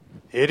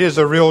It is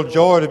a real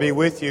joy to be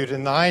with you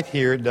tonight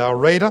here at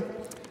Dalraida.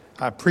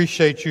 I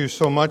appreciate you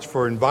so much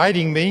for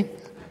inviting me.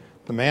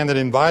 The man that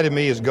invited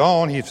me is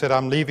gone. He said,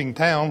 I'm leaving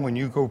town when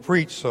you go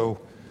preach, so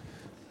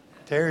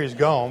Terry's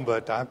gone,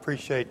 but I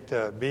appreciate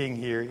being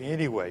here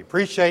anyway.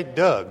 Appreciate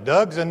Doug.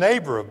 Doug's a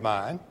neighbor of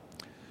mine.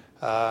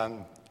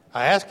 I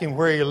asked him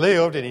where he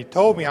lived, and he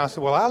told me. I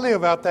said, well, I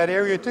live out that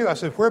area too. I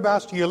said,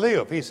 whereabouts do you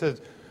live? He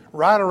said,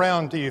 right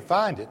around till you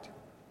find it.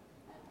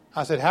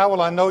 I said, how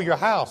will I know your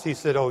house? He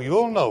said, oh,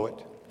 you'll know it.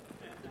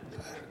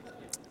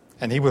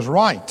 And he was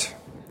right.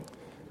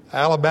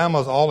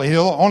 Alabama's the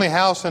only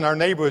house in our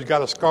neighborhood's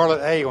got a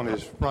scarlet A on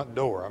his front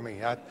door. I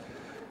mean,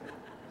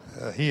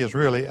 he is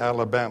really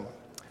Alabama.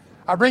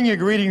 I bring you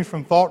greetings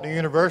from Faulkner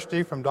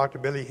University, from Dr.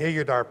 Billy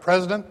Hilliard, our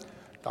president,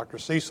 Dr.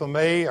 Cecil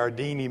May, our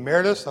Dean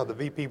Emeritus of the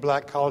VP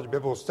Black College of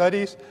Biblical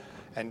Studies,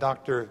 and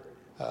Dr.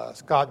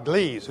 Scott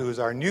Glees, who is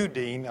our new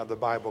Dean of the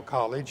Bible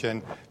College.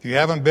 And if you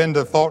haven't been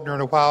to Faulkner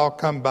in a while,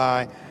 come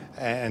by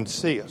and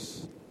see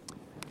us.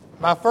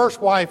 My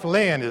first wife,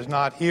 Lynn, is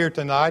not here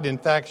tonight. In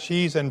fact,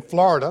 she's in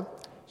Florida.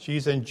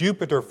 She's in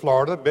Jupiter,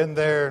 Florida. Been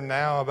there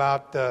now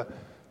about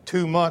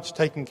 2 months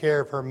taking care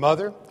of her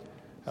mother.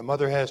 Her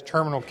mother has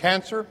terminal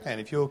cancer,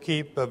 and if you'll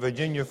keep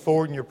Virginia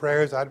Ford in your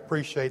prayers, I'd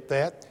appreciate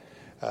that.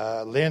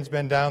 Lynn's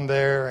been down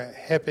there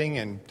helping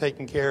and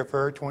taking care of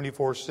her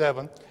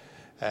 24/7.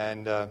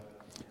 And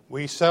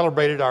we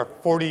celebrated our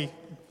 47th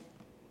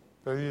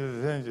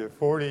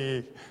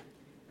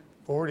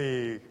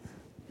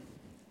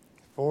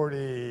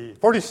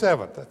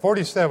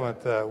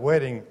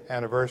wedding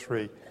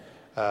anniversary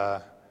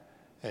on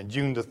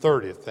June the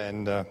 30th.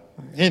 And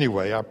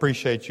anyway, I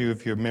appreciate you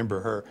if you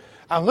remember her.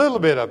 I'm a little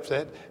bit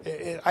upset.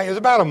 It was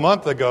about a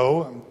month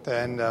ago,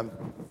 and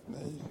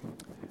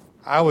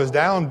I was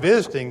down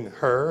visiting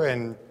her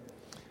and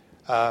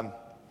her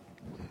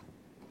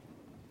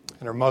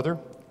mother.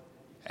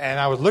 And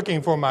I was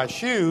looking for my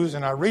shoes,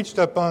 and I reached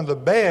up under the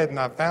bed, and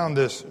I found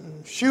this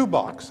shoe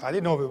box. I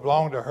didn't know if it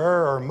belonged to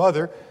her or her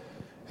mother.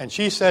 And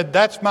she said,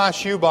 that's my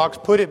shoe box,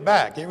 put it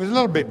back. It was a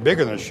little bit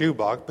bigger than a shoe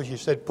box, but she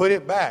said, put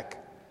it back.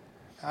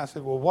 I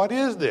said, well, what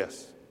is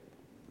this?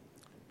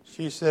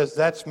 She says,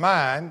 that's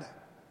mine.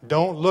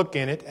 Don't look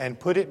in it, and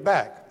put it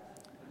back.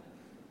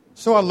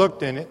 So I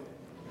looked in it.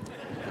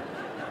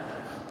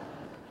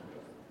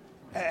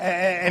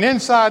 And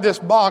inside this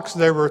box,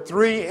 there were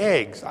 3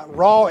 eggs,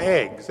 raw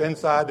eggs,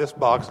 inside this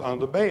box on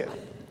the bed.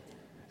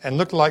 And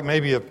looked like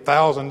maybe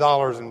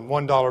 $1,000 in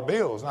 $1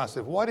 bills. And I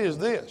said, what is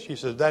this? She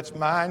says, that's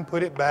mine,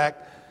 put it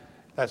back.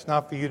 That's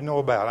not for you to know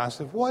about. I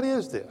said, what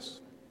is this?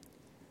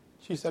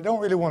 She said, I don't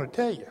really want to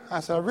tell you.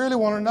 I said, I really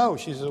want to know.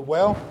 She said,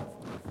 well,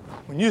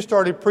 when you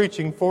started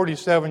preaching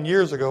 47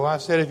 years ago, I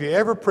said, if you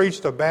ever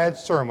preached a bad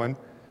sermon,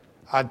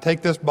 I'd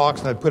take this box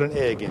and I'd put an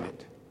egg in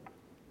it.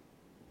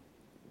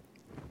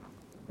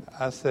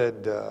 I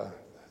said,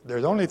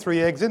 there's only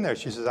 3 eggs in there.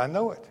 She says, I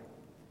know it.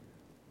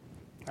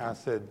 I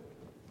said,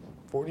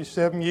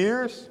 47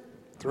 years,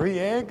 3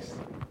 eggs?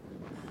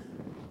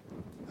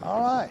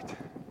 All right.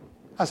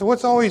 I said,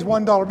 what's all these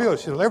 $1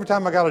 bills? She said, well, every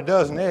time I got a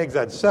dozen eggs,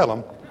 I'd sell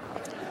them.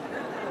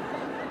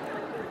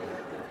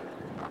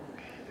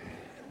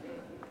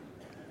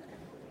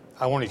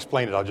 I won't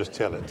explain it, I'll just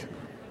tell it.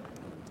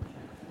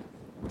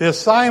 The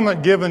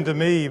assignment given to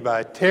me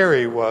by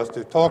Terry was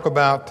to talk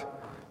about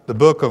the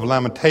book of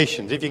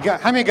Lamentations.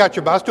 How many got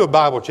your Bibles? Let's do a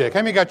Bible check.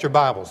 How many got your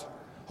Bibles?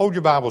 Hold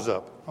your Bibles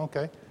up.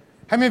 Okay.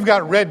 How many have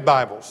got red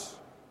Bibles?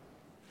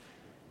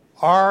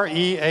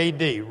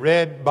 R-E-A-D,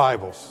 red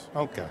Bibles.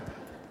 Okay.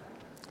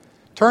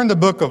 Turn the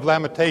book of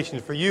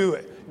Lamentations. For you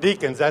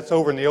deacons, that's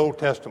over in the Old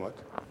Testament.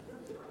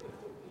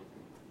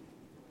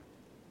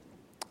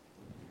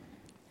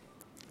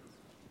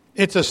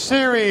 It's a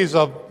series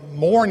of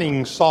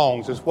mourning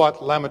songs is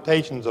what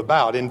Lamentations is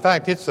about. In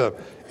fact, it's a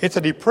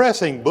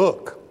depressing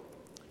book.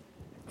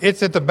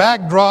 It's at the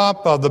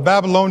backdrop of the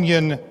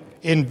Babylonian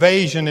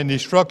invasion and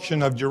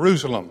destruction of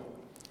Jerusalem.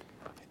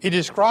 It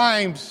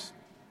describes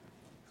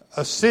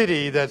a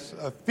city that's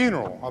a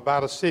funeral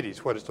about a city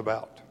is what it's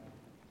about.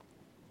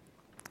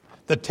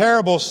 The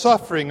terrible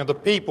suffering of the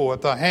people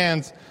at the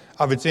hands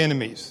of its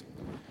enemies.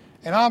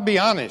 And I'll be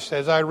honest,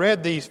 as I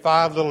read these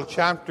 5 little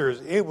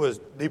chapters, it was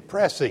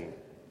depressing.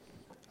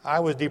 I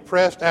was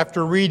depressed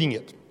after reading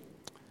it.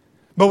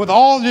 But with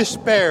all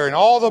despair and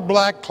all the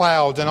black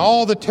clouds and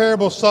all the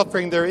terrible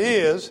suffering there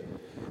is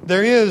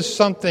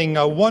something,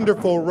 a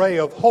wonderful ray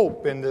of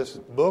hope in this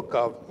book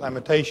of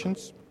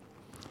Lamentations.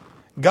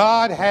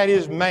 God had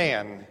his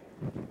man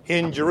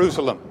in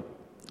Jerusalem.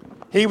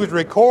 He would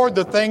record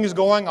the things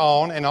going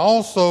on and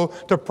also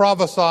to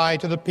prophesy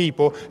to the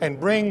people and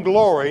bring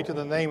glory to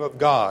the name of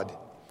God.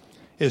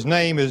 His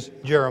name is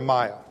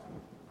Jeremiah.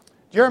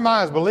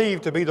 Jeremiah is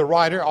believed to be the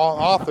writer or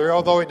author,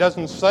 although it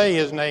doesn't say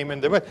his name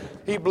in there. But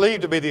he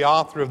believed to be the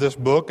author of this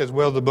book as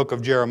well as the book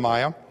of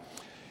Jeremiah.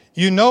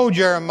 You know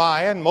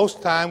Jeremiah, and most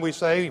of the time we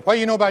say, what do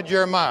you know about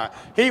Jeremiah?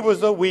 He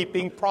was a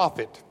weeping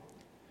prophet.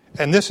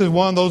 And this is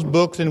one of those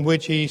books in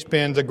which he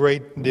spends a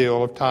great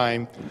deal of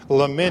time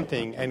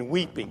lamenting and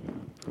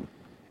weeping.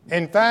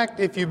 In fact,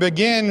 if you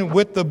begin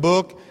with the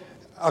book,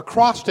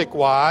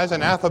 acrostic-wise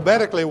and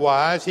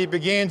alphabetically-wise, he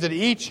begins at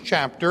each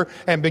chapter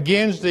and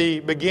begins the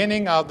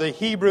beginning of the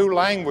Hebrew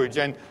language.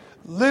 And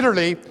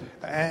literally,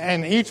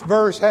 and each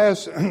verse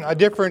has a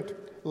different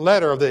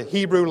letter of the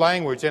Hebrew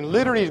language. And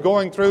literally he's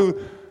going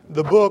through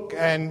the book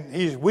and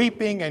he's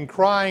weeping and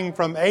crying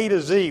from A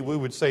to Z, we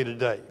would say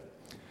today,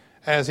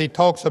 as he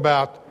talks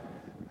about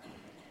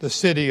the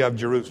city of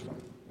Jerusalem.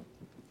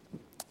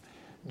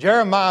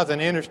 Jeremiah is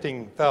an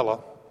interesting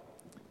fellow.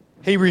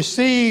 He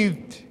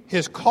received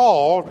his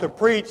call to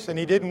preach, and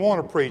he didn't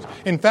want to preach.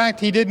 In fact,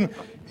 he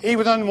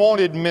was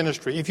unwanted in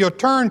ministry. If you'll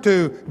turn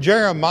to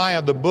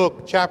Jeremiah, the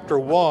book, chapter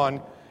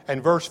 1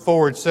 and verse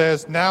 4, it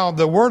says, "Now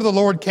the word of the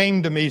Lord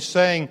came to me,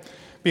 saying,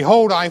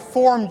 Behold, I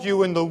formed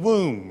you in the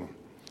womb.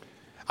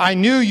 I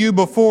knew you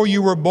before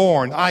you were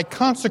born. I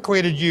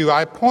consecrated you.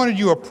 I appointed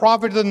you a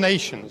prophet to the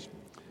nations."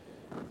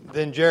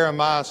 Then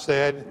Jeremiah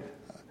said,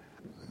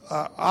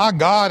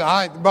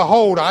 God,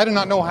 behold, I do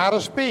not know how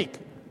to speak,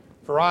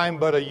 for I am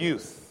but a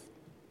youth.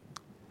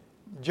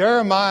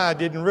 Jeremiah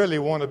didn't really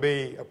want to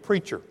be a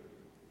preacher.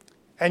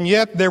 And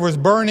yet there was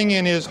burning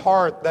in his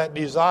heart that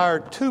desire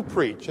to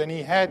preach. And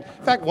in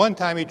fact, one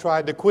time he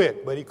tried to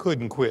quit, but he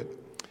couldn't quit.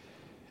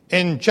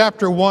 In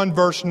chapter 1,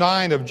 verse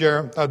 9 of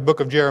the book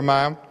of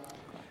Jeremiah,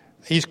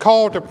 he's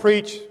called to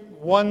preach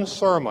one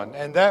sermon,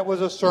 and that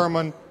was a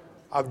sermon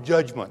of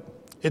judgment.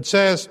 It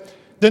says,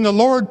 "Then the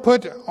Lord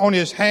put on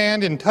his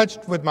hand and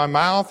touched with my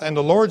mouth, and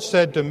the Lord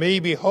said to me,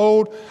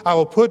 Behold, I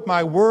will put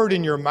my word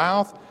in your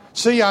mouth.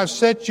 See, I've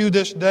set you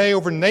this day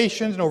over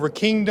nations and over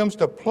kingdoms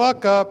to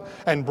pluck up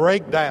and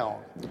break down,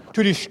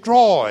 to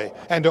destroy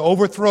and to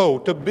overthrow,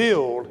 to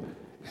build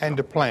and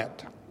to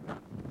plant."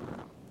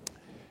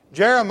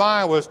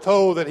 Jeremiah was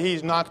told that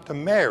he's not to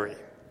marry.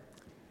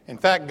 In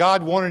fact,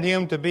 God wanted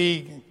him to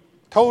be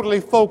totally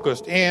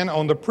focused in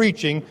on the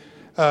preaching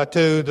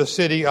to the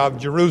city of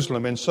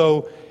Jerusalem. And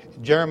so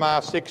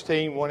Jeremiah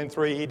 16, 1 and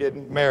 3, he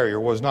didn't marry or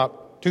was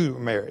not to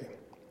marry.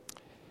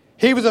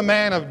 He was a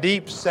man of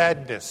deep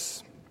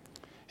sadness.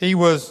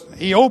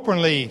 He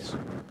openly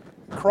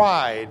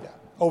cried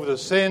over the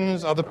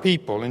sins of the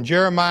people. In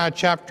Jeremiah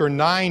chapter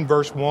 9,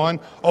 verse 1,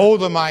 "Oh,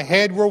 that my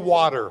head were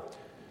water,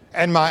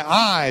 and my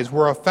eyes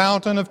were a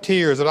fountain of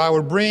tears, that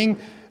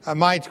I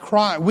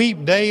might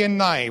weep day and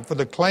night for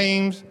the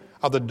claims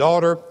of the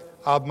daughter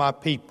of my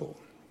people."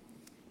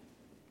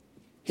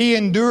 He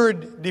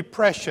endured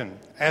depression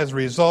as a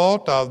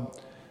result of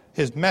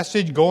his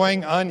message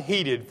going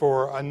unheeded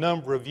for a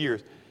number of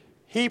years.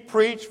 He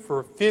preached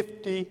for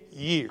 50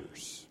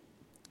 years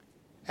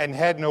and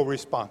had no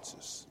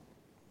responses.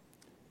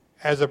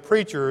 As a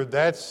preacher,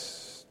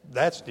 that's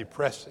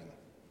depressing.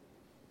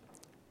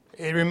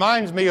 It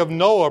reminds me of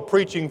Noah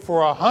preaching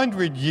for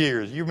 100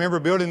 years. You remember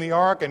building the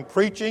ark and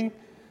preaching,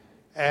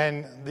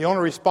 and the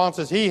only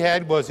responses he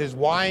had was his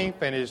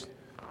wife and his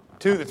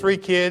 3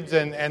 kids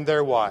and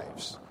their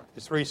wives,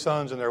 his 3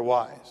 sons and their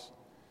wives.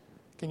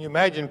 Can you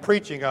imagine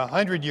preaching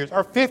 100 years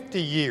or 50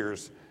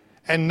 years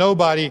and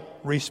nobody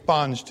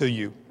responds to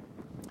you?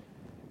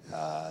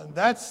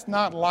 That's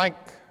not like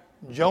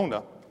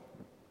Jonah.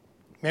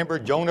 Remember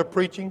Jonah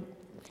preaching?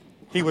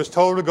 He was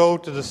told to go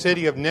to the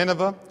city of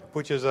Nineveh,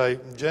 which is a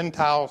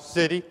Gentile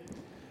city,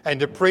 and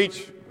to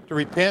preach, to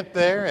repent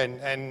there,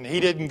 and he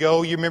didn't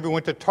go. You remember he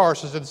went to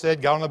Tarsus and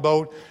said, got on a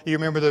boat. You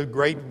remember the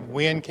great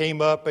wind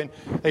came up and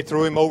they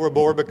threw him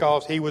overboard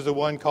because he was the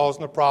one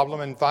causing the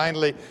problem. And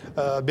finally,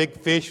 a big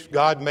fish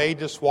God made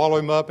to swallow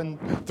him up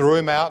and threw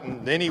him out.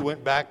 And then he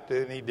went back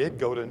and he did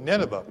go to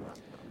Nineveh.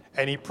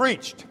 And he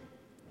preached.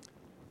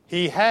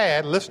 He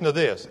had, listen to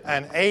this,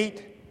 an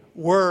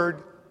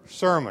 8-word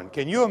sermon.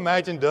 Can you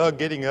imagine Doug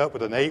getting up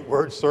with an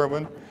 8-word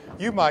sermon?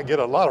 You might get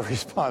a lot of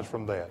response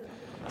from that.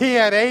 He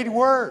had 8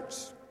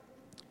 words.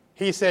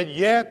 He said,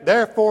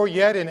 therefore,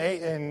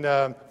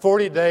 in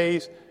 40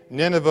 days,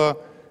 Nineveh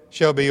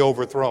shall be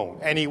overthrown.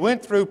 And he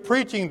went through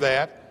preaching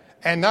that,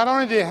 and not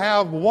only did he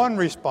have one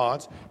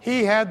response,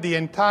 he had the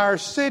entire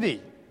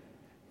city,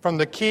 from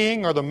the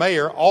king or the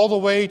mayor all the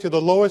way to the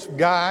lowest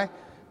guy,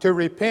 to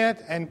repent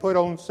and put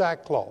on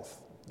sackcloth.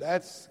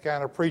 That's the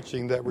kind of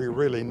preaching that we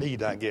really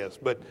need, I guess.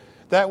 But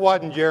that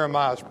wasn't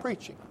Jeremiah's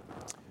preaching.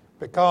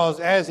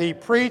 Because as he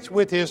preached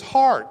with his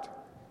heart,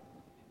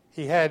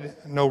 he had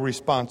no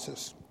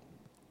responses.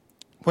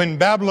 When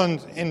Babylon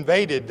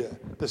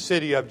invaded the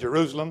city of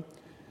Jerusalem,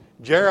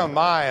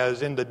 Jeremiah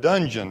is in the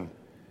dungeon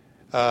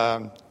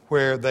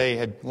where they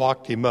had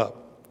locked him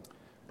up.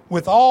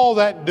 With all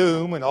that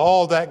doom and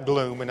all that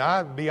gloom, and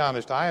I'll be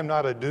honest, I am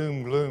not a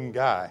doom, gloom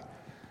guy.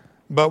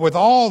 But with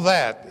all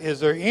that, is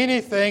there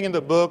anything in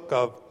the book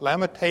of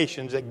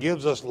Lamentations that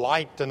gives us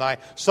light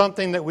tonight?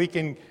 Something that we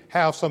can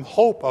have some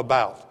hope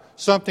about?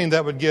 Something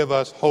that would give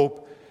us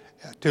hope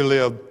to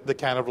live the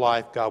kind of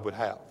life God would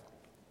have?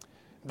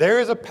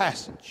 There is a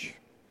passage,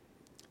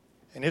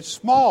 and it's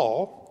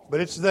small, but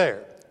it's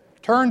there.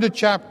 Turn to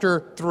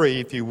chapter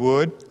 3, if you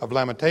would, of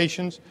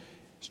Lamentations.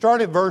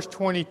 Start at verse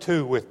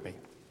 22 with me.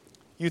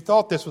 You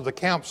thought this was a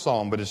camp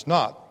psalm, but it's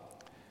not.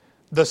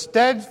 "The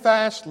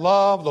steadfast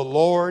love of the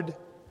Lord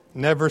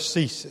never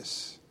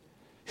ceases.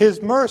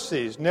 His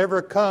mercies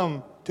never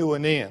come to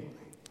an end.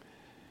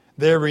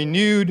 They're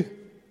renewed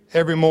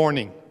every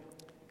morning.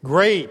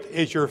 Great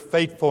is your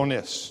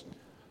faithfulness.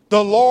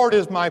 The Lord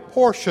is my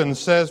portion,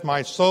 says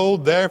my soul,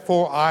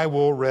 therefore I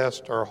will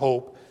rest or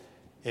hope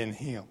in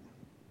Him.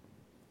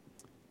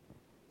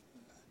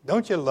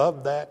 Don't you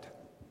love that?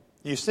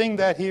 You sing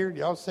that here?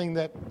 Y'all sing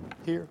that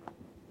here?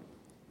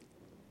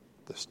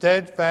 The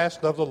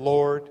steadfast love of the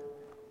Lord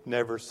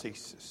never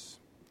ceases.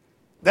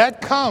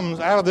 That comes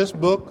out of this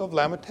book of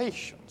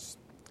Lamentations.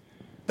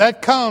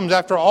 That comes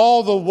after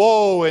all the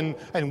woe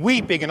and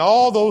weeping and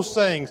all those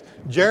things.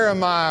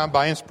 Jeremiah,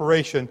 by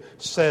inspiration,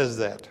 says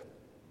that.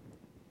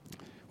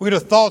 We'd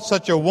have thought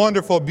such a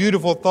wonderful,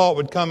 beautiful thought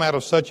would come out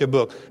of such a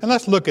book. And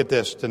let's look at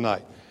this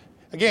tonight.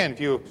 Again, if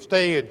you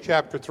stay in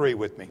chapter 3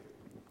 with me.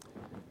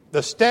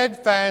 The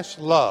steadfast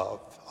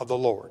love of the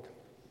Lord.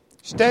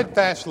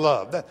 Steadfast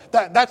love.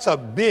 That's a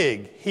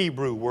big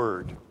Hebrew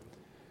word.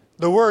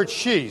 The word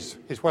she's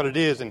is what it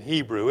is in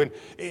Hebrew. And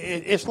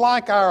it's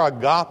like our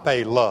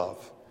agape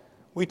love.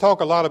 We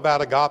talk a lot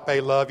about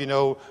agape love. You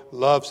know,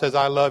 love says,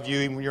 I love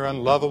you even when you're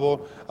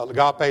unlovable.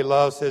 Agape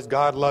love says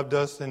God loved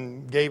us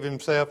and gave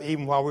Himself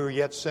even while we were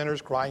yet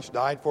sinners. Christ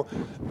died for.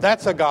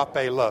 That's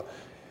agape love.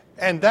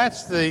 And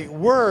that's the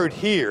word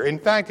here. In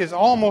fact, it's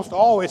almost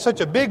always, such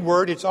a big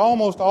word, it's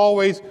almost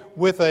always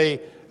with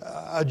a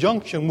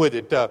junction with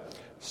it.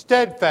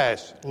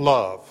 Steadfast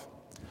love.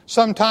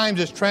 Sometimes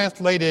it's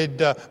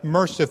translated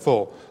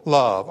merciful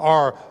love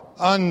or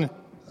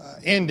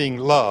unending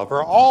love.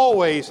 Or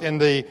always in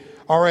the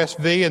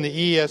RSV and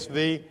the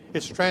ESV,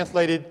 it's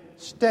translated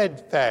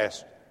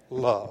steadfast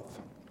love.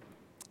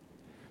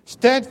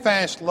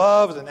 Steadfast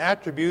love is an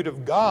attribute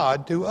of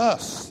God to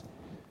us,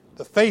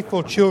 the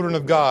faithful children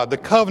of God, the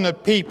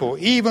covenant people.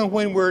 Even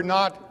when we're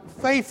not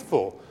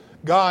faithful,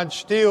 God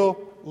still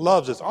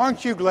loves us.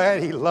 Aren't you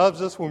glad He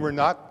loves us when we're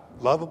not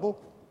lovable?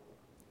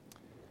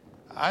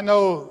 I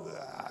know,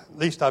 at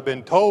least I've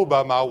been told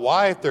by my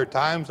wife, there are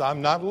times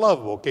I'm not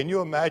lovable. Can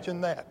you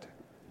imagine that?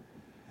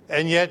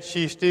 And yet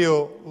she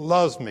still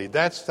loves me.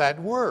 That's that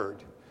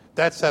word.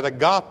 That's that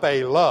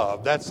agape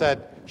love. That's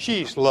that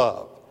she's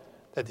love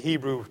that the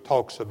Hebrew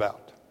talks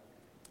about.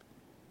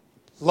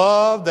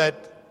 Love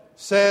that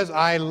says,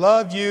 I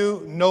love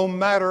you no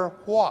matter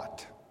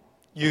what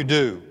you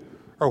do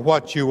or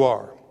what you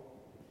are.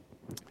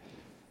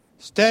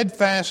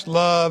 Steadfast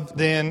love,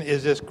 then,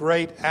 is this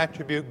great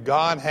attribute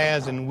God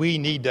has and we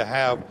need to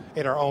have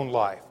in our own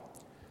life.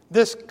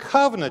 This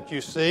covenant,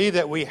 you see,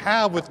 that we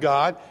have with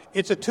God,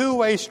 it's a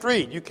two-way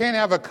street. You can't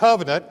have a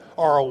covenant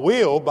or a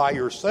will by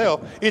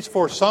yourself. It's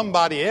for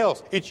somebody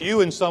else. It's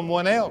you and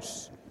someone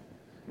else.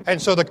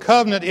 And so the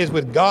covenant is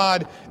with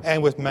God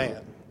and with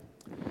man.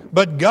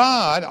 But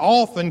God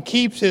often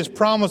keeps His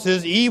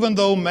promises even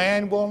though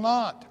man will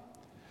not.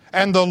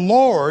 And the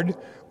Lord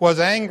was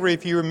angry,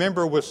 if you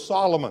remember, with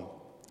Solomon.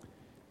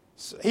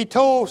 He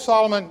told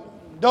Solomon,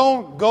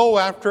 don't go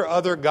after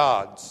other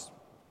gods.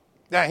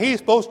 Now, he's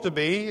supposed to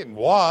be and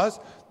was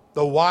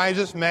the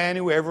wisest man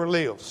who ever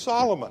lived,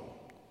 Solomon.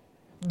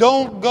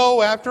 Don't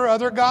go after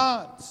other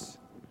gods.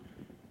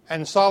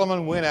 And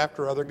Solomon went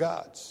after other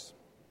gods.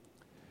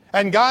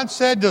 And God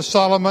said to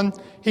Solomon,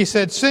 He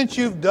said, since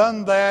you've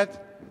done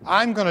that,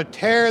 I'm going to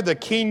tear the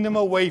kingdom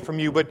away from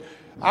you, but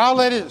I'll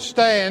let it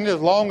stand as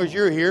long as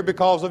you're here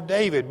because of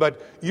David.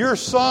 But your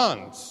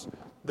sons,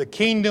 the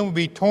kingdom will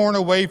be torn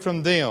away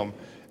from them.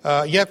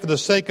 Yet for the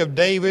sake of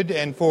David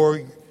and for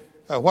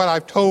what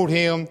I've told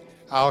him,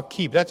 I'll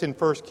keep. That's in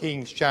 1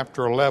 Kings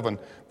chapter 11,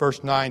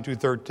 verse 9 through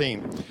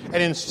 13. And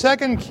in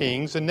 2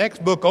 Kings, the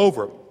next book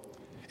over,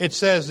 it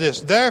says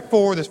this,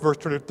 therefore, this verse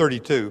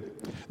 32,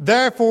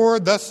 therefore,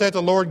 thus saith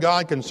the Lord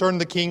God concerning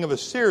the king of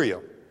Assyria,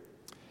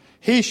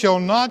 He shall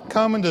not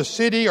come into the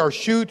city or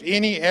shoot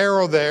any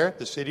arrow there,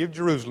 the city of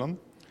Jerusalem,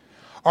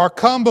 or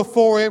come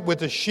before it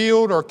with a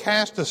shield or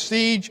cast a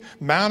siege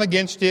mount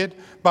against it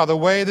by the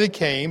way that he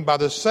came. By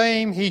the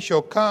same he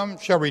shall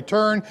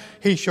return.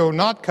 He shall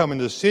not come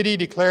into the city,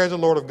 declares the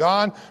Lord of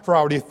God, for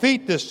I will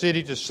defeat this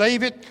city to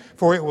save it,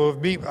 for it will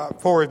be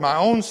for my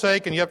own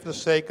sake and yet for the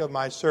sake of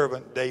my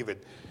servant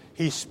David.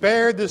 He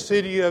spared the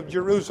city of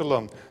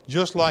Jerusalem,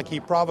 just like He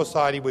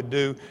prophesied He would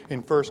do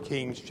in 1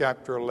 Kings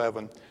chapter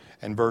 11.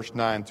 And verse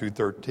 9 through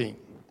 13.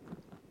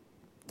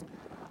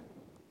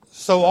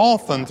 So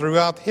often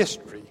throughout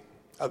history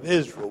of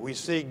Israel, we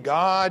see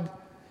God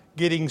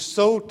getting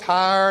so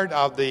tired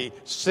of the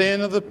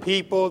sin of the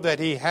people that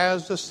He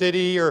has the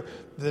city or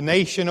the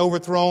nation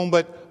overthrown,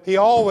 but He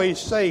always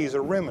saves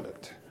a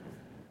remnant.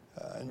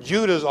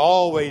 Judah's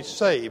always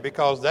saved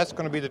because that's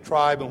going to be the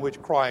tribe in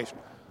which Christ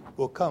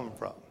will come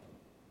from.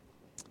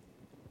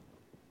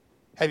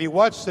 Have you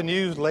watched the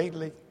news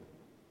lately?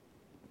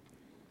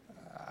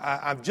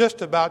 I've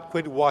just about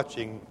quit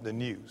watching the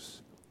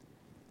news.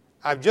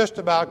 I've just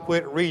about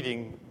quit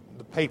reading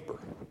the paper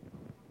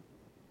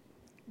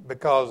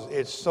because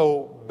it's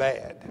so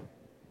bad.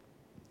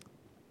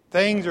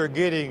 Things are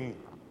getting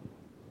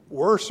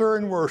worser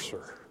and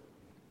worser,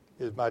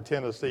 is my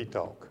Tennessee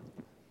talk,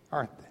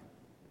 aren't they?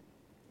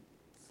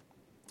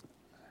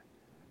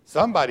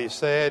 Somebody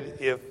said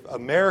if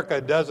America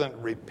doesn't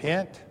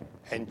repent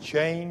and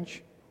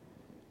change,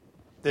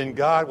 then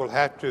God will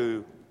have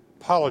to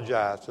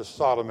apologize to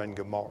Sodom and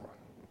Gomorrah.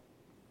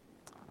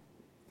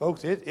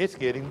 Folks, it's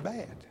getting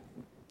bad.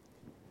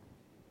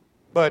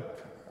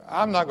 But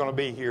I'm not going to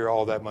be here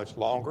all that much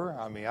longer.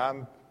 I mean,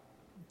 I'm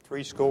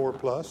 70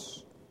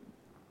 plus.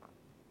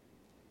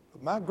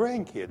 But my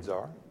grandkids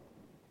are.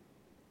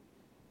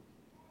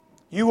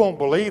 You won't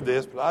believe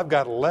this, but I've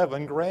got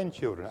 11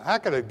 grandchildren. How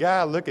could a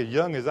guy look as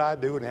young as I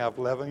do and have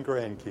 11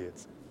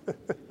 grandkids?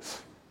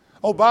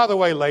 Oh, by the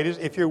way, ladies,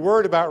 if you're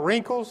worried about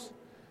wrinkles,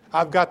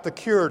 I've got the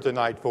cure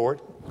tonight for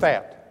it: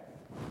 fat.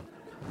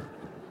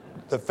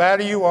 The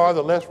fatter you are,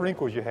 the less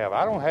wrinkles you have.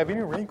 I don't have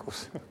any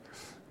wrinkles.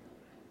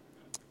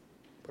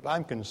 But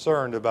I'm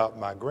concerned about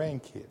my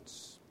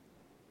grandkids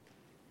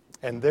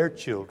and their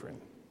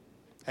children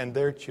and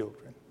their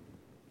children.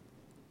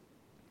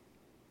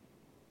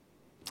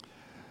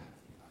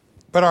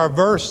 But our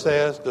verse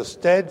says, the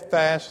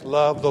steadfast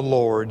love of the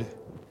Lord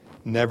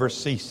never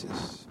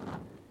ceases.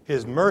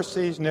 His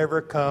mercies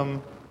never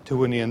come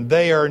to an end.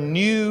 They are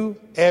new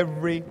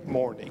every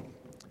morning.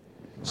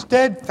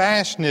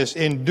 Steadfastness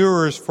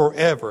endures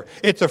forever.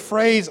 It's a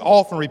phrase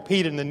often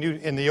repeated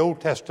in the Old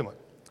Testament.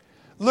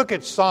 Look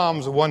at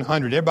Psalms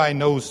 100. Everybody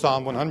knows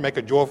Psalm 100. Make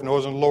a joyful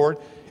noise in the Lord.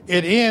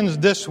 It ends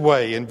this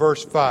way in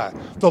verse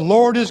 5. The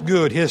Lord is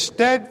good. His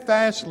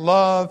steadfast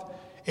love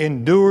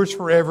endures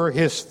forever.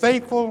 His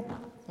faithfulness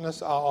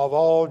of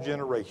all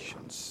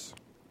generations.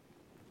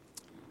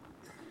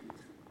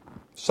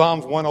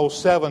 Psalms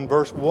 107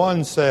 verse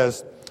 1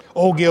 says,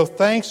 "Oh, give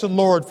thanks to the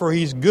Lord, for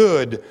He's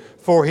good,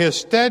 for His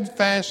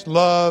steadfast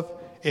love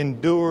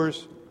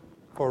endures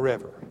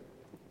forever."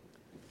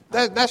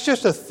 That's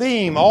just a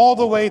theme all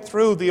the way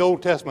through the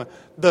Old Testament.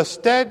 The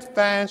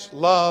steadfast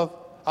love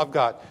of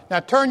God. Now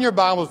turn your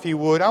Bibles, if you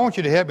would. I want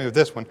you to help me with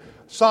this one.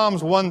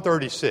 Psalms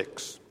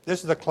 136.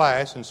 This is a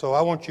class, and so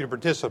I want you to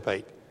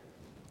participate.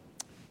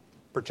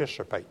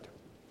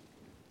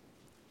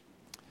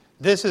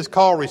 This is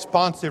called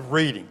responsive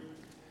reading.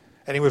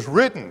 And it was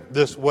written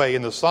this way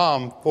in the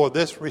psalm for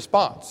this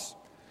response.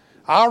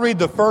 I'll read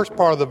the first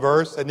part of the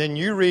verse, and then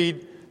you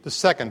read the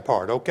second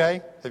part,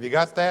 okay? Have you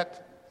got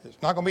that?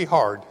 It's not going to be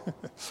hard,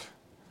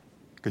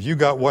 because you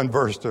got one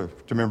verse to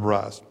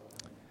memorize.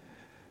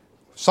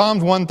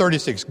 Psalms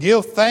 136.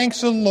 Give thanks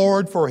to the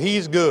Lord, for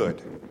He's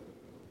good,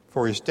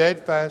 for His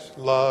steadfast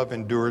love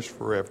endures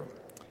forever.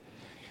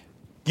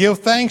 Give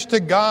thanks to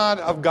God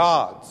of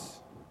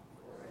gods.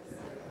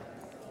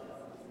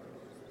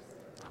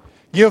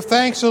 Give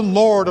thanks to the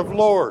Lord of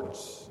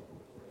lords.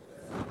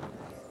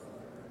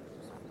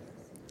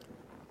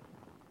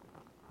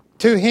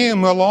 To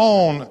Him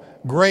alone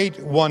great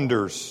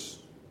wonders.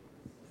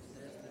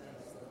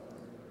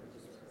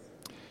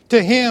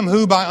 To Him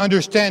who by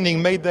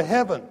understanding made the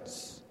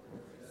heavens.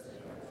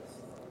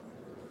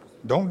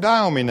 Don't die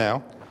on me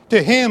now.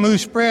 To Him who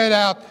spread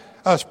out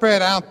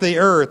the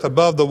earth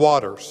above the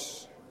waters.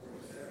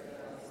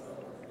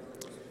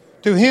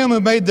 To Him who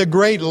made the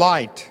great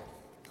light.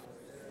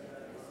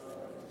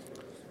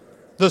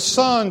 The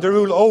sun to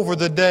rule over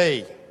the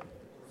day.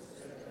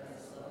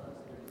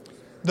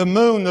 The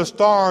moon, the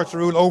stars to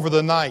rule over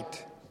the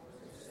night.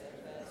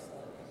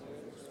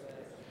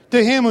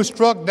 To Him who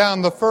struck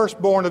down the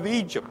firstborn of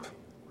Egypt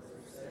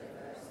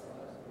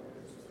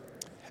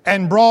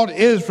and brought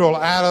Israel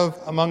out of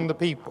among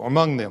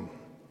them.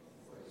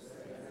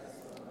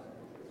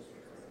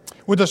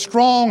 With a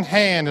strong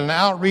hand and an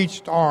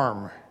outreached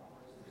arm.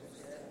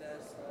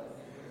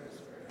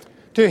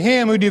 To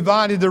Him who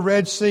divided the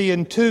Red Sea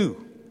in two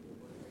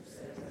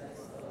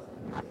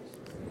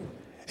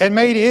and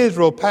made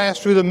Israel pass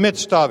through the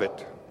midst of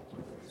it,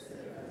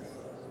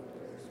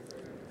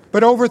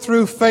 but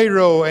overthrew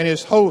Pharaoh and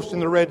his host in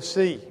the Red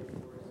Sea.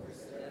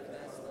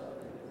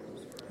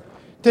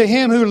 To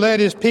Him who led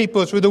His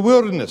people through the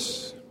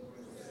wilderness.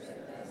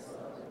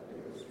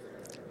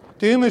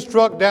 To Him who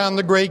struck down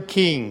the great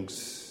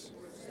kings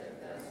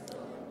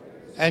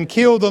and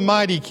killed the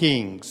mighty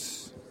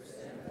kings.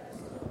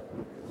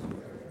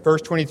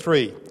 Verse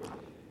 23.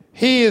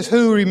 He is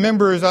who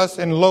remembers us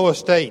in low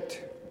estate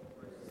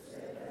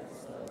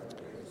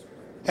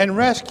and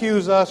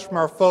rescues us from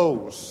our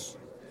foes.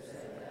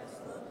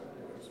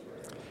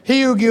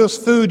 He who gives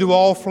food to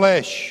all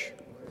flesh.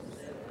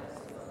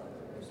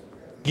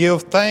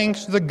 Give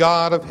thanks to the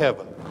God of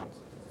heaven.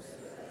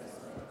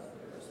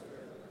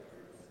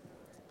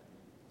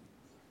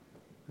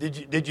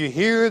 Did you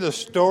hear the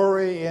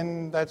story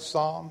in that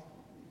psalm?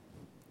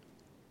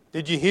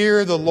 Did you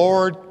hear the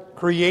Lord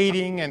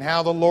creating and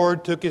how the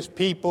Lord took His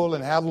people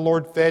and how the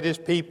Lord fed His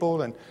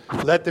people and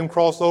let them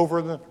cross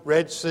over the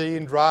Red Sea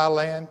and dry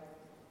land?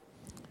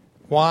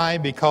 Why?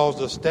 Because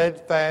the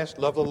steadfast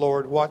love of the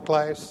Lord, what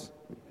class?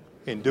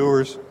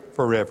 Endures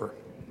forever.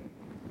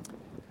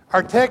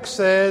 Our text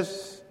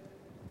says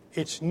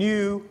it's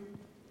new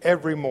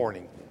every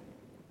morning.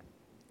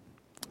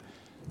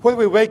 Whether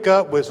we wake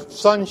up with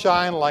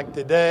sunshine like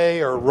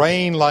today or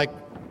rain like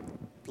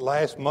the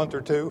last month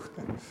or two,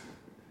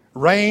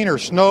 Rain or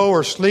snow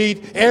or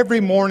sleet, every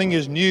morning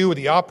is new with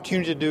the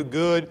opportunity to do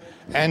good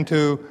and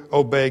to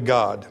obey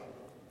God.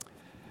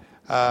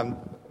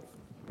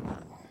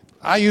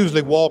 I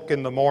usually walk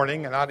in the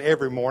morning, and not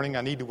every morning.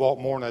 I need to walk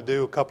more than I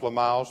do, a couple of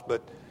miles,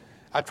 but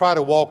I try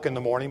to walk in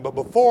the morning. But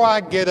before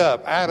I get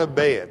up out of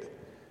bed,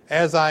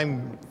 as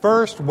I'm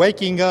first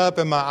waking up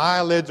and my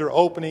eyelids are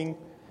opening,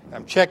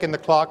 I'm checking the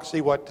clock to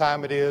see what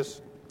time it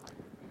is,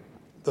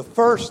 the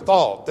first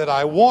thought that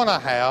I want to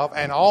have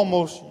and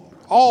almost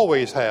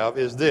always have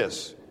is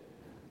this.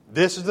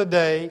 This is the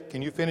day,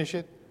 can you finish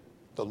it?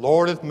 The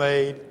Lord hath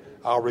made,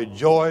 I'll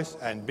rejoice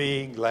and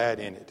be glad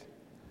in it.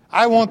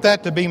 I want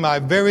that to be my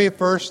very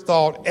first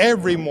thought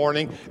every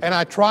morning, and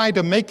I try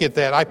to make it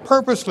that. I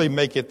purposely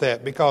make it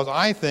that because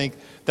I think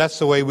that's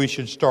the way we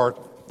should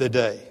start the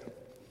day.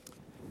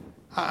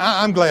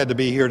 I'm glad to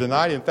be here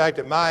tonight. In fact,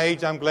 at my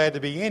age, I'm glad to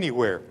be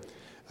anywhere.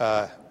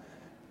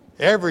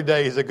 Every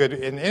day is a good,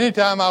 and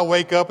anytime I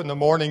wake up in the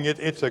morning,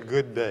 it's a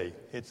good day.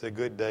 It's a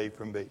good day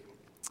for me.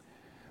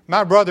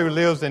 My brother who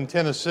lives in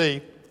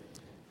Tennessee,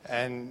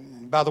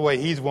 and by the way,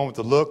 he's the one with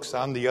the looks.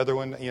 I'm the other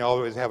one. You know,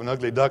 always have an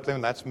ugly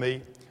duckling. That's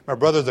me. My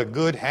brother's a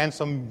good,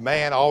 handsome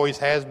man, always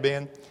has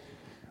been.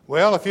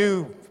 Well,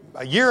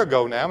 a year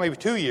ago now, maybe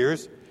 2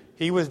 years,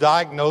 he was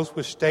diagnosed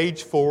with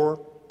stage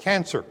 4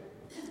 cancer,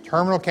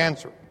 terminal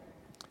cancer.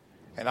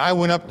 And I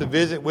went up to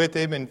visit with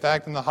him. In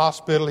fact, in the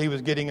hospital, he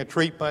was getting a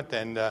treatment,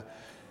 and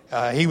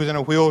he was in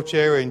a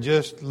wheelchair and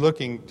just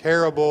looking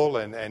terrible.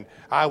 And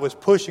I was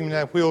pushing him in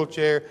that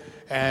wheelchair,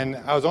 and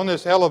I was on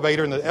this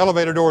elevator, and the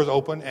elevator door was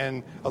open,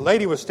 and a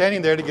lady was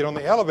standing there to get on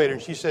the elevator,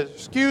 and she said,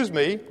 "Excuse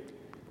me."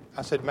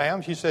 I said,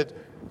 "Ma'am." She said,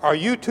 "Are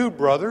you two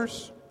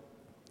brothers?"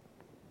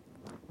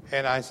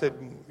 And I said,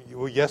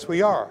 "Well, yes,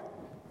 we are."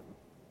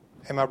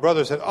 And my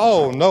brother said,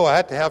 "Oh, no, I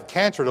had to have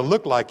cancer to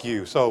look like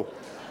you." So,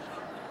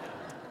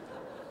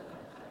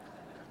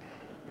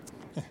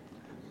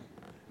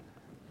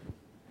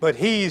 but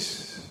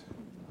he's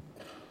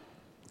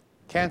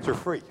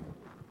cancer-free.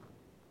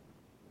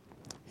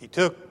 He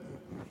took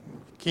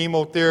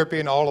chemotherapy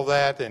and all of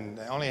that, and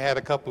only had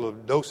a couple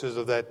of doses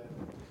of that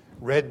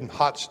red and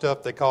hot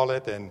stuff, they call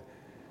it, and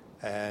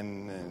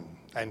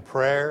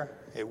prayer.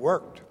 It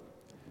worked.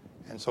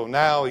 And so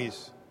now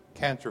he's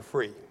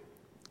cancer-free.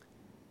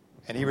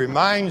 And he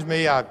reminds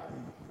me, I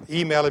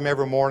email him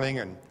every morning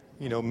and,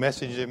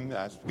 message him,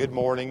 good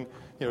morning,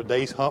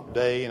 day's hump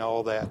day and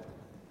all that.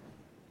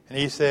 And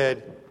he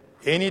said,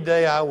 any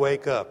day I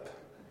wake up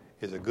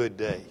is a good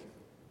day.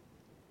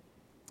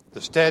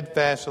 The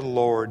steadfast of the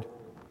Lord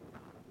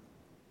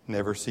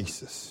never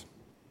ceases.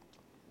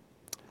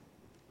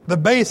 The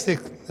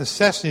basic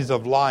necessities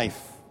of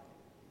life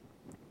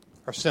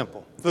are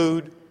simple: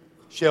 food,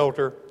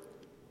 shelter,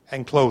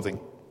 and clothing.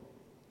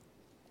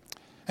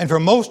 And for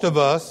most of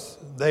us,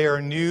 they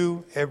are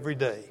new every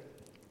day.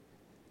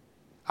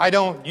 I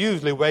don't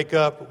usually wake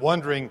up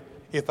wondering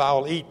if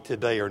I'll eat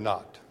today or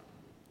not.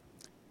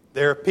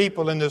 There are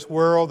people in this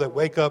world that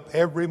wake up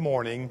every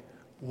morning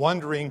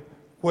wondering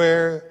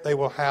where they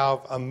will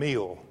have a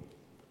meal.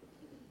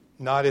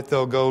 Not if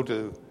they'll go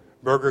to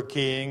Burger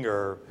King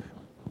or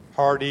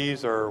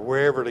Hardee's or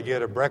wherever to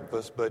get a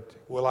breakfast, but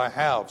will I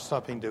have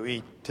something to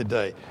eat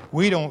today?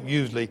 We don't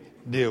usually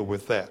deal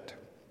with that.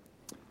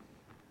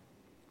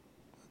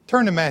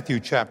 Turn to Matthew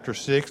chapter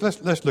 6.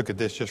 Let's look at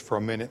this just for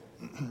a minute.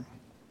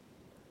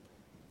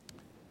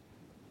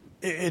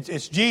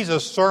 It's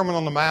Jesus' Sermon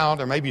on the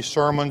Mount, or maybe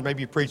sermons,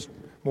 maybe he preached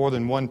more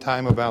than one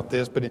time about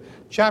this, but in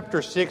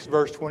chapter 6,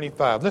 verse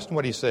 25, listen to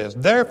what he says.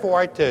 Therefore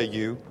I tell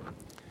you,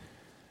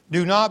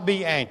 do not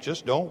be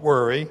anxious, don't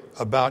worry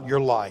about your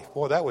life.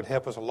 Boy, that would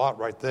help us a lot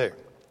right there.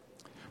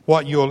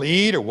 What you'll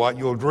eat or what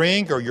you'll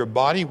drink, or your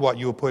body, what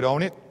you'll put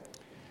on it.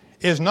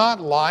 Is not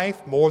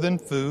life more than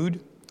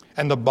food,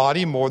 and the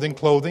body more than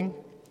clothing?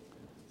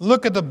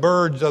 Look at the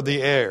birds of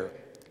the air.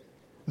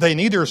 They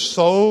neither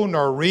sow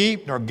nor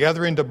reap nor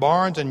gather into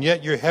barns, and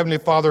yet your heavenly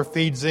Father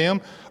feeds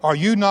them. Are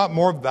you not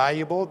more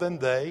valuable than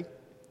they?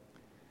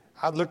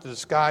 I've looked at the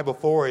sky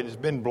before, it has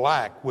been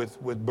black with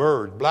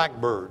birds, black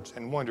birds,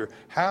 and wonder,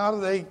 how do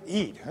they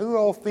eat? Who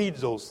all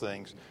feeds those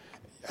things?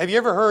 Have you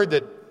ever heard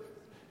that,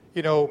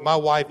 my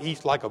wife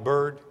eats like a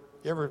bird?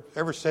 You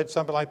ever said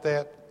something like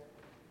that?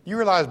 You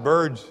realize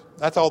birds,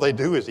 that's all they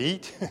do is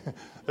eat.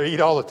 They eat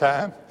all the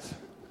time.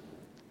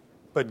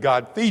 But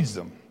God feeds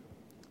them.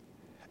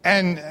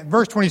 And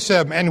verse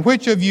 27, and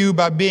which of you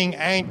by being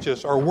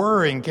anxious or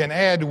worrying can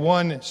add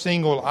 1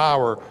 single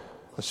hour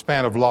a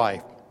span of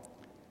life?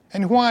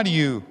 And why do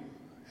you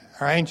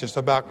are anxious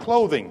about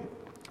clothing?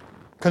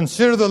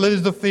 Consider the lilies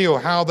of the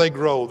field, how they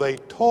grow. They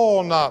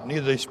toil not,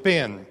 neither they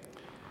spin.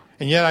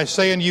 And yet I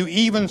say unto you,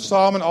 even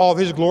Solomon, all of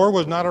his glory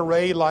was not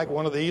arrayed like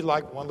one of these,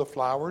 like one of the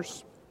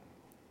flowers.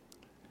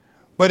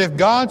 But if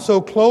God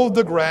so clothe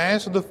the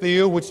grass of the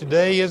field, which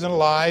today is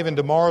alive and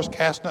tomorrow is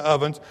cast in the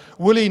ovens,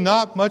 will he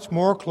not much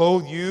more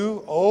clothe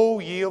you, O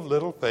ye of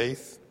little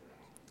faith?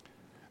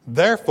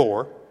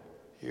 Therefore,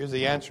 here's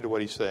the answer to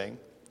what he's saying.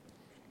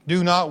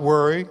 Do not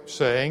worry,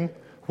 saying,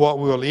 what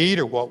we'll eat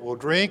or what we'll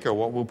drink or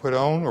what we'll put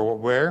on or what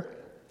we'll wear.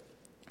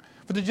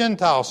 But the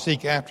Gentiles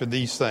seek after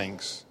these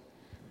things.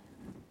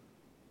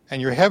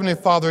 And your heavenly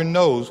Father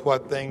knows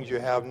what things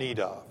you have need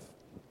of.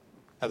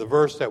 Now the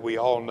verse that we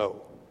all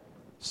know.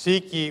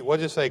 Seek ye, what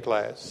does it say,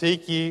 class?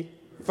 Seek ye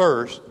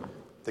first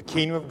the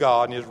kingdom of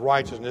God and His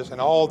righteousness, and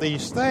all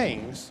these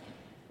things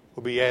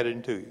will be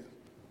added to you.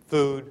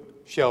 Food,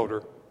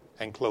 shelter,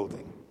 and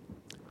clothing.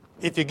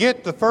 If you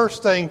get the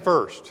first thing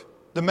first,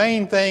 the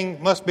main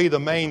thing must be the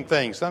main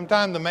thing.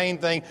 Sometimes the main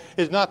thing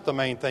is not the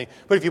main thing.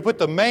 But if you put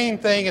the main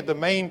thing at the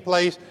main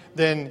place,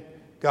 then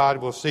God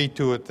will see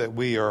to it that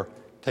we are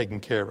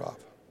taken care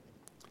of.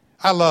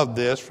 I love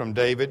this from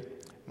David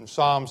in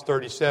Psalms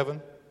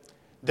 37.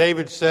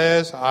 David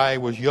says, I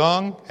was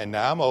young and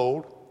now I'm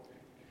old,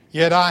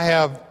 yet I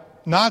have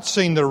not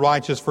seen the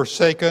righteous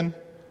forsaken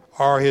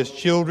or his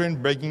children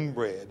begging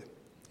bread.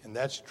 And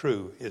that's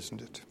true,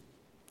 isn't it?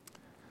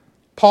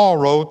 Paul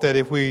wrote that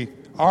if we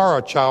are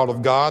a child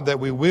of God, that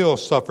we will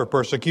suffer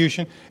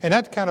persecution, and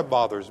that kind of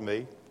bothers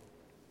me.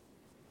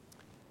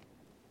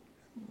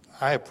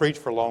 I have preached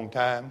for a long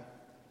time.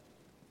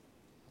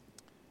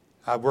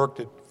 I've worked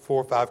at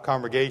 4 or 5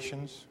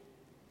 congregations,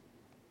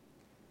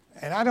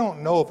 and I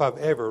don't know if I've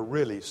ever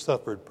really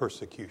suffered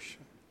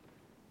persecution.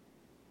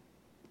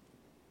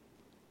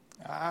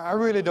 I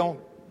really don't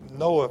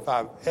know if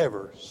I've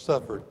ever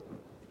suffered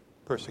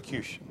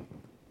persecution.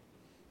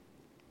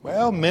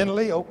 Well,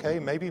 mentally, okay,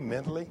 maybe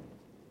mentally,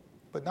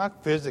 but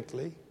not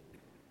physically.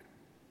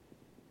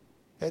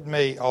 It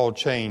may all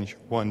change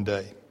one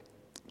day.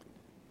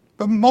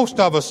 But most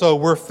of us, so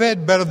we're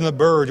fed better than the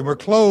birds, and we're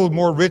clothed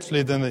more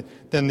richly than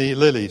the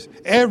lilies.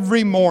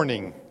 Every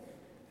morning,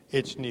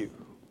 it's new.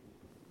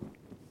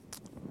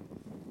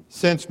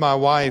 Since my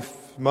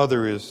wife's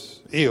mother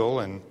is ill,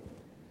 and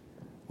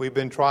we've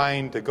been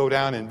trying to go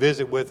down and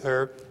visit with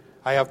her.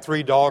 I have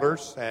 3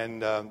 daughters,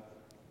 and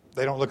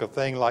they don't look a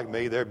thing like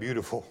me. They're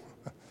beautiful.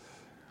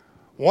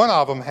 One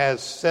of them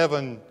has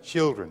 7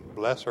 children,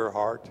 bless her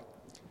heart.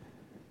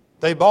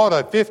 They bought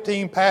a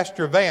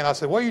 15-passenger van. I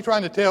said, what are you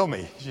trying to tell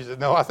me? She said,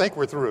 no, I think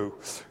we're through.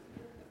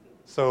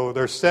 So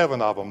there's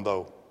 7 of them,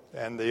 though.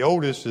 And the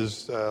oldest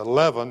is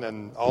 11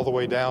 and all the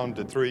way down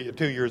to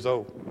 2 years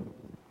old.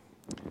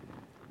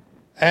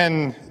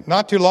 And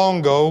not too long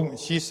ago,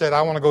 she said,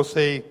 I want to go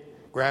see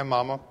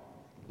Grandmama,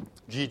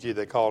 Gigi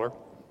they call her.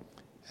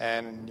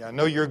 And I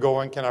know you're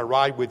going. Can I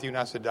ride with you? And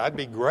I said, that'd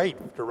be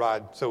great to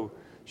ride. So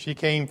she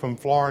came from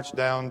Florence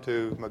down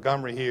to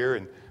Montgomery here,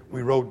 and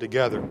we rode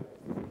together.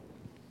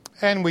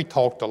 And we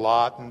talked a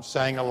lot and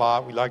sang a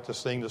lot. We like to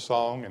sing the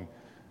song, and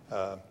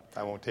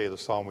I won't tell you the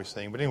song we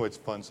sing, but anyway, it's a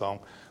fun song.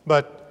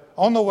 But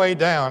on the way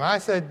down, I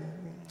said,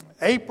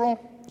 April,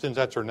 since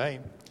that's her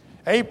name,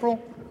 April,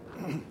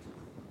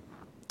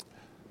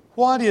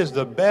 what is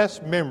the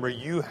best memory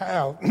you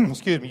have,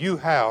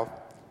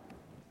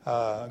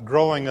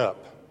 growing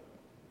up?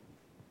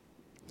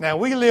 Now,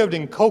 we lived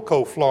in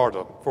Cocoa,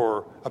 Florida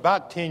for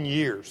about 10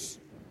 years.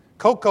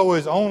 Cocoa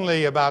is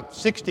only about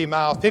 50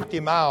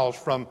 miles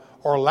from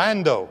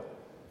Orlando.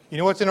 You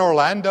know what's in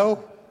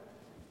Orlando?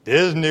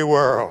 Disney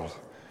World.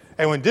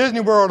 And when Disney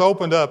World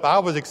opened up, I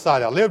was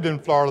excited. I lived in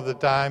Florida at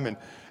the time,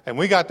 and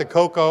we got to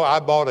Cocoa. I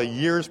bought a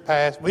year's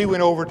pass. We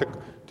went over to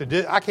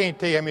I can't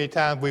tell you how many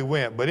times we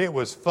went, but it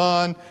was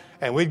fun.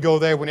 And we'd go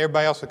there when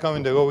everybody else was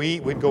coming to go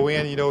eat. We'd go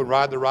in, and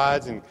ride the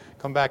rides and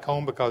come back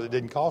home because it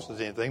didn't cost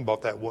us anything.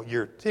 Bought that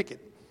year ticket.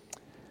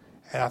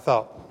 And I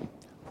thought,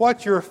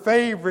 what's your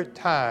favorite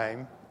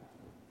time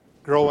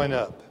growing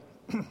up?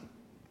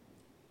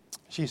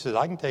 She said,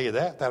 I can tell you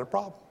that without a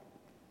problem.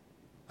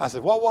 I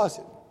said, what was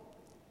it?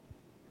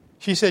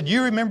 She said,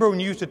 you remember when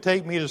you used to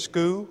take me to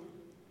school?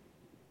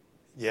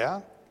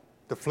 Yeah.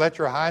 To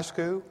Fletcher High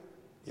School?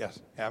 Yes,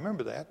 I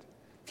remember that.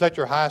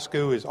 Fletcher High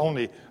School is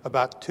only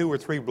about 2 or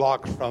 3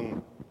 blocks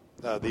from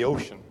the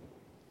ocean.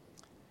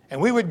 And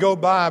we would go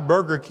by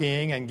Burger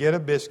King and get a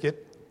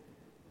biscuit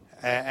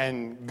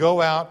and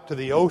go out to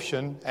the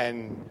ocean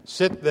and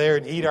sit there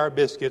and eat our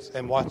biscuits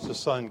and watch the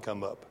sun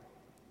come up.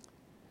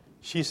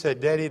 She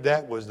said, Daddy,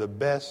 that was the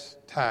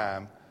best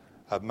time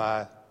of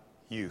my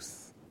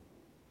youth.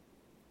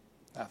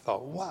 I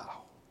thought,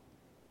 wow.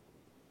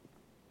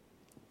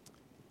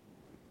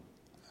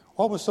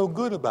 What was so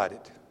good about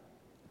it?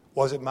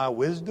 Was it my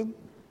wisdom?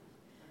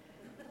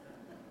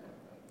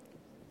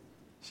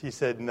 She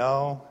said,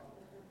 no,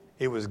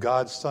 it was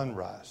God's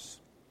sunrise.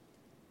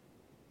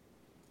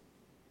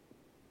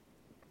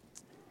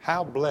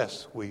 How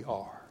blessed we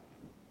are.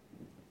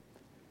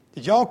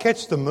 Did y'all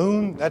catch the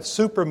moon, that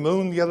super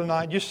moon the other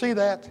night? You see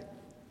that?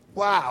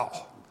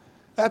 Wow.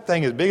 That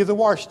thing is big as a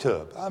wash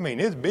tub. I mean,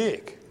 it's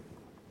big.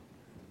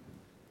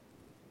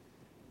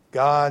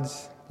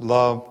 God's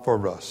love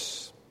for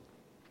us.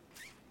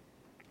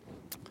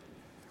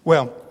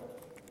 Well,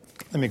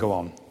 let me go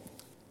on.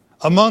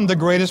 Among the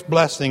greatest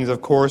blessings,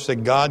 of course,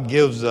 that God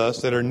gives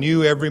us that are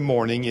new every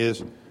morning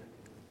is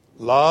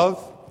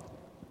love,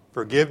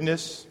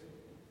 forgiveness,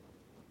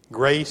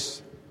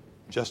 grace,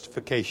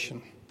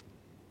 justification.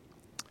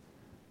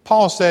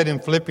 Paul said in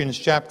Philippians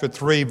chapter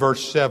 3,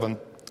 verse 7,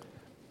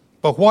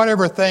 but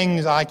whatever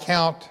things I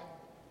count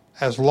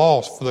as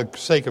lost for the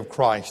sake of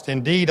Christ.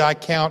 Indeed, I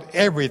count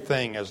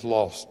everything as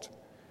lost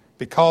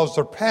because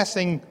the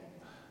surpassing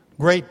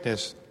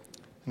greatness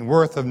and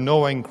worth of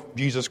knowing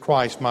Jesus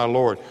Christ, my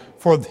Lord.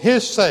 For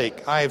his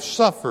sake, I have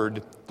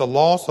suffered the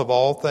loss of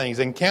all things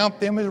and count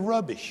them as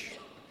rubbish,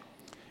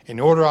 in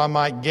order I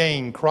might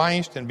gain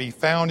Christ and be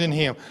found in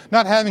him,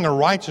 not having a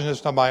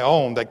righteousness of my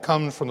own that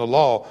comes from the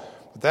law,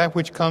 but that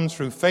which comes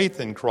through faith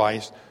in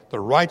Christ, the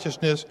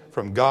righteousness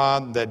from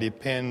God that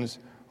depends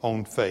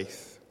on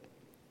faith.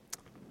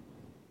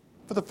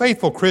 For the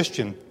faithful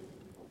Christian,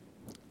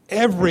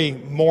 every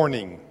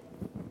morning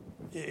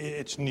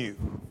it's new.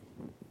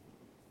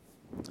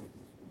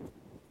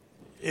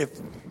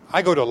 If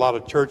I go to a lot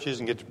of churches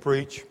and get to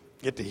preach,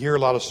 get to hear a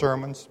lot of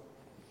sermons,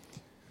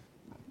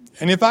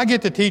 and if I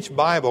get to teach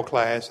Bible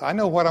class, I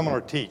know what I'm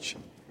going to teach.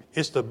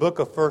 It's the book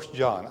of 1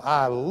 John.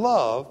 I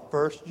love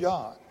 1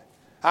 John.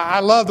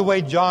 I love the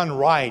way John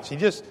writes.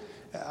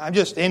 I'm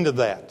just into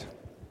that.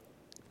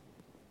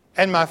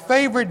 And my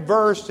favorite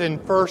verse in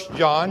 1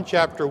 John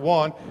chapter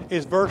 1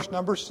 is verse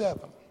number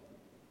 7.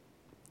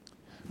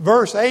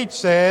 Verse 8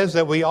 says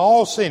that we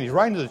all sin. He's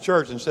writing to the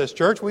church and says,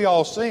 church, we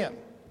all sin.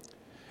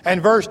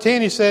 And verse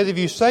 10, he says, if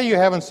you say you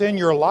haven't sinned,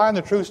 you're a liar and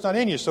the truth's not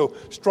in you. So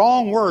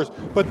strong words.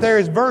 But there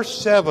is verse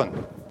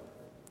 7.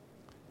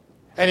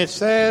 And it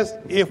says,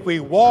 if we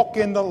walk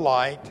in the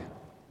light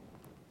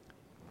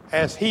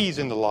as he's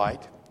in the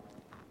light,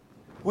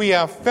 we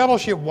have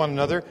fellowship with one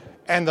another,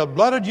 and the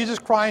blood of Jesus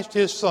Christ,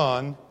 his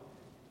Son,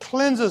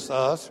 cleanses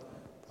us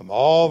from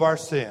all of our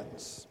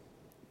sins.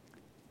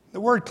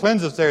 The word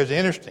cleanses there is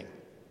interesting.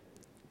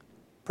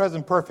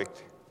 Present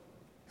perfect.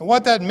 And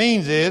what that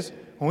means is,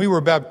 when we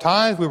were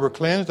baptized, we were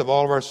cleansed of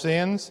all of our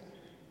sins.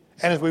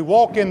 And as we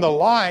walk in the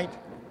light,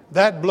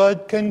 that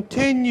blood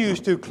continues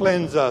to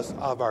cleanse us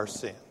of our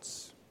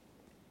sins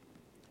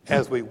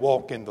as we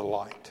walk in the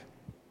light.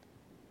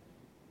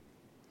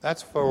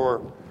 That's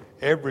for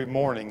every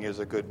morning is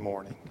a good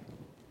morning.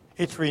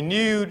 It's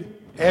renewed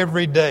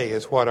every day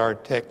is what our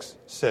text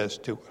says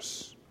to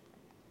us.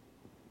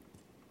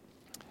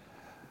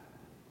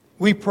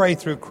 We pray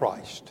through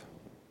Christ.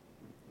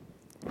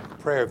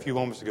 Prayer a few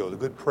moments ago, the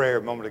good prayer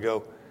a moment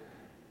ago.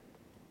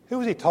 Who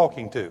was he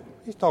talking to?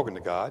 He's talking to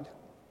God,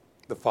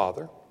 the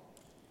Father.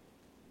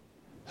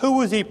 Who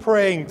was he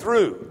praying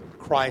through?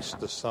 Christ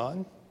the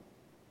Son.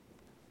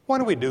 Why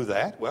do we do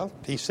that? Well,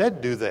 he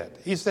said do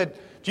that.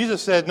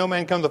 Jesus said, no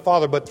man comes to the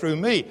Father but through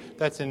me.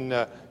 That's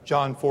in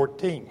John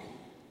 14.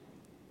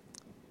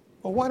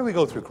 Well, why do we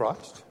go through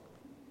Christ?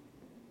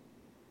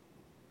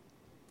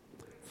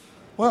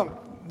 Well,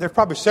 there's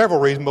probably several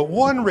reasons, but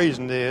one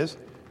reason is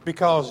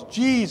because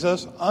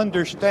Jesus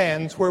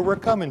understands where we're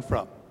coming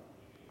from.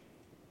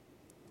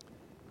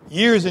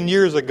 Years and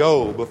years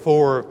ago,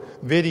 before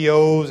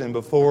videos and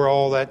before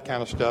all that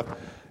kind of stuff,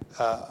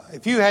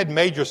 if you had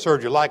major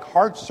surgery, like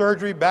heart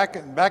surgery back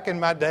in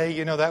my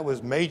day, that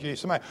was major.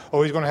 Somebody,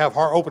 he's going to have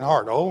open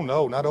heart. Oh,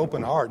 no, not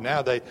open heart.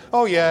 Now they,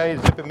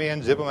 zip him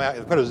in, zip him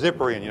out, put a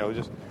zipper in,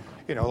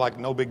 like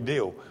no big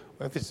deal.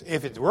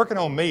 If it's working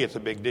on me, it's a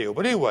big deal.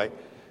 But anyway,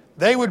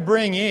 they would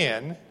bring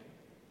in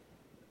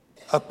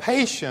a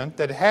patient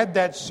that had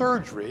that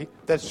surgery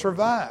that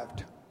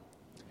survived.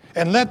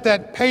 And let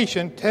that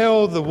patient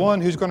tell the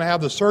one who's going to have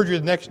the surgery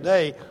the next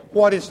day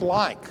what it's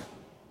like.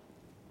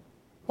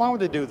 Why would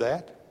they do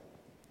that?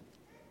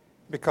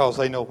 Because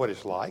they know what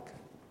it's like.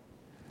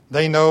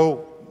 They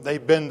know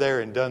they've been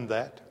there and done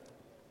that.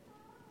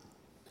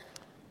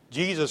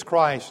 Jesus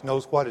Christ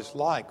knows what it's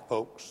like,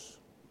 folks.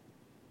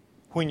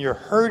 When you're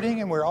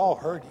hurting, and we're all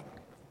hurting.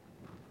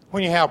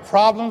 When you have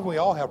problems, we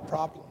all have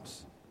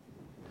problems.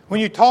 When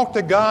you talk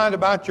to God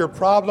about your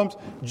problems,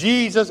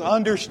 Jesus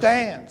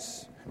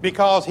understands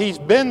because he's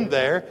been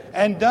there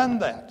and done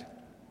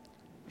that.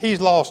 He's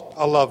lost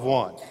a loved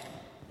one,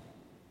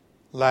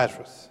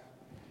 Lazarus.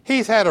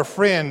 He's had a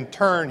friend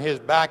turn his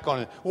back on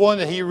him, one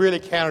that he really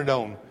counted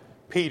on,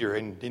 Peter,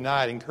 and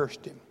denied and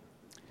cursed him.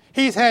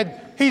 He's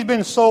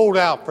been sold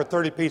out for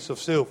 30 pieces of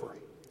silver.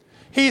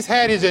 He's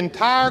had his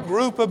entire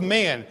group of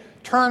men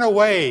turn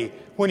away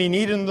when he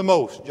needed them the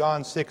most,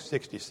 John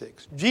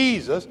 6:66.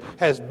 Jesus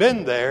has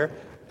been there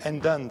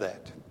and done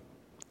that.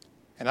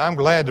 And I'm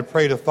glad to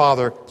pray to the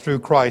Father through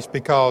Christ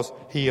because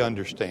he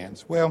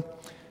understands. Well,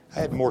 I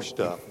had more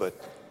stuff, but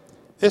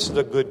this is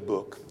a good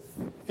book.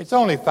 It's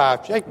only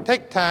 5.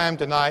 Take time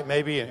tonight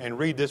maybe and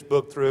read this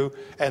book through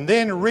and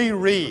then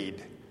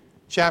reread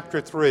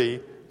chapter 3,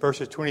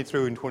 verses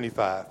 23 and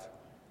 25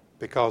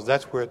 because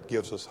that's where it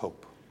gives us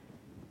hope.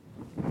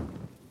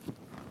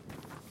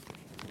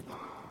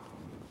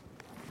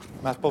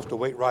 Am I supposed to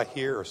wait right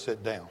here or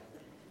sit down?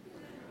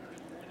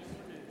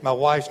 My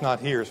wife's not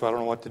here, so I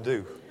don't know what to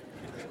do.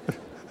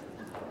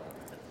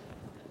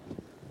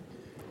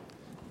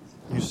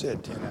 You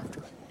said 10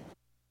 after.